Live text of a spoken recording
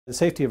The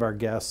safety of our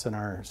guests and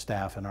our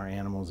staff and our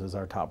animals is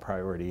our top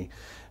priority.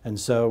 And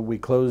so we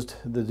closed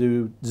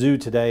the zoo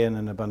today in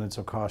an abundance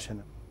of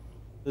caution.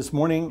 This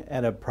morning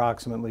at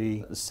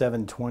approximately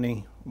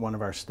 7:20, one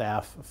of our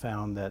staff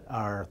found that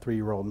our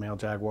 3-year-old male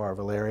Jaguar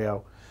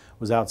Valerio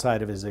was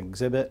outside of his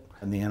exhibit,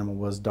 and the animal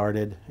was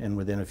darted and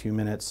within a few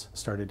minutes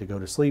started to go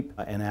to sleep.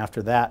 And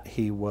after that,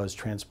 he was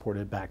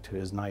transported back to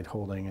his night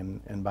holding,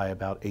 and by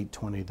about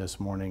 8:20 this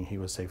morning, he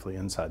was safely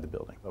inside the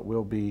building. But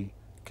we'll be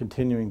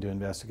continuing to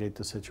investigate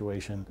the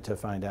situation to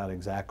find out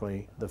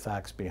exactly the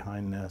facts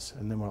behind this,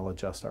 and then we'll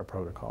adjust our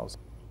protocols.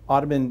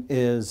 Audubon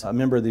is a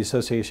member of the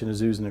Association of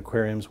Zoos and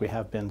Aquariums. We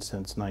have been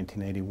since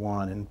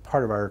 1981, and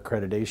part of our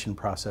accreditation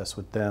process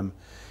with them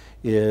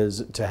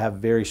is to have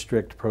very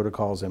strict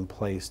protocols in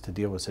place to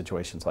deal with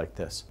situations like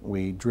this.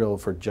 We drill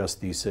for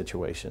just these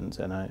situations,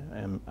 and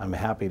I'm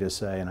happy to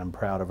say, and I'm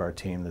proud of our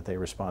team, that they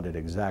responded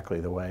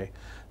exactly the way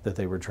that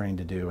they were trained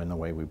to do and the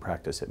way we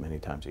practice it many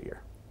times a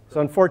year. So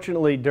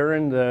unfortunately,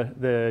 during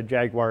the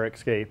Jaguar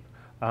escape,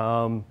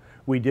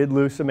 we did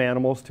lose some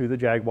animals to the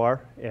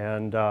Jaguar,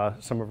 and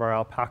some of our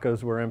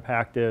alpacas were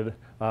impacted.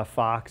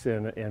 Fox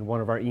and one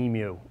of our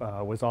emu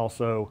was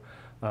also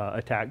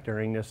attacked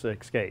during this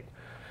escape.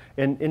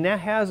 And that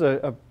has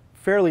a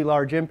fairly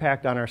large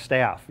impact on our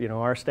staff. You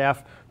know, our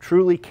staff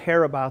truly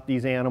care about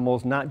these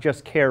animals, not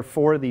just care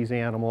for these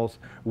animals.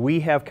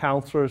 We have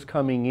counselors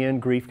coming in,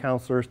 grief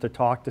counselors, to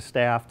talk to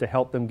staff to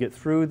help them get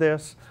through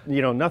this.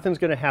 You know, nothing's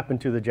going to happen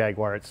to the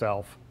Jaguar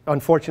itself.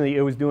 Unfortunately,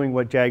 it was doing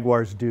what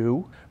Jaguars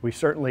do. We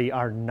certainly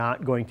are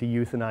not going to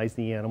euthanize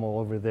the animal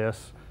over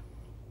this.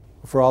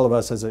 For all of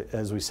us,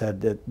 as we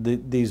said,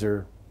 these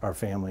are our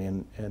family,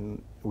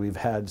 and we've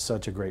had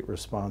such a great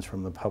response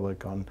from the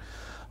public on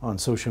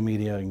social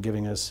media and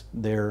giving us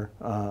their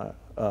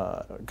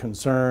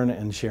concern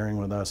and sharing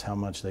with us how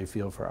much they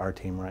feel for our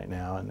team right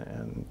now,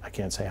 and I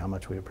can't say how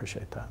much we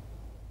appreciate that.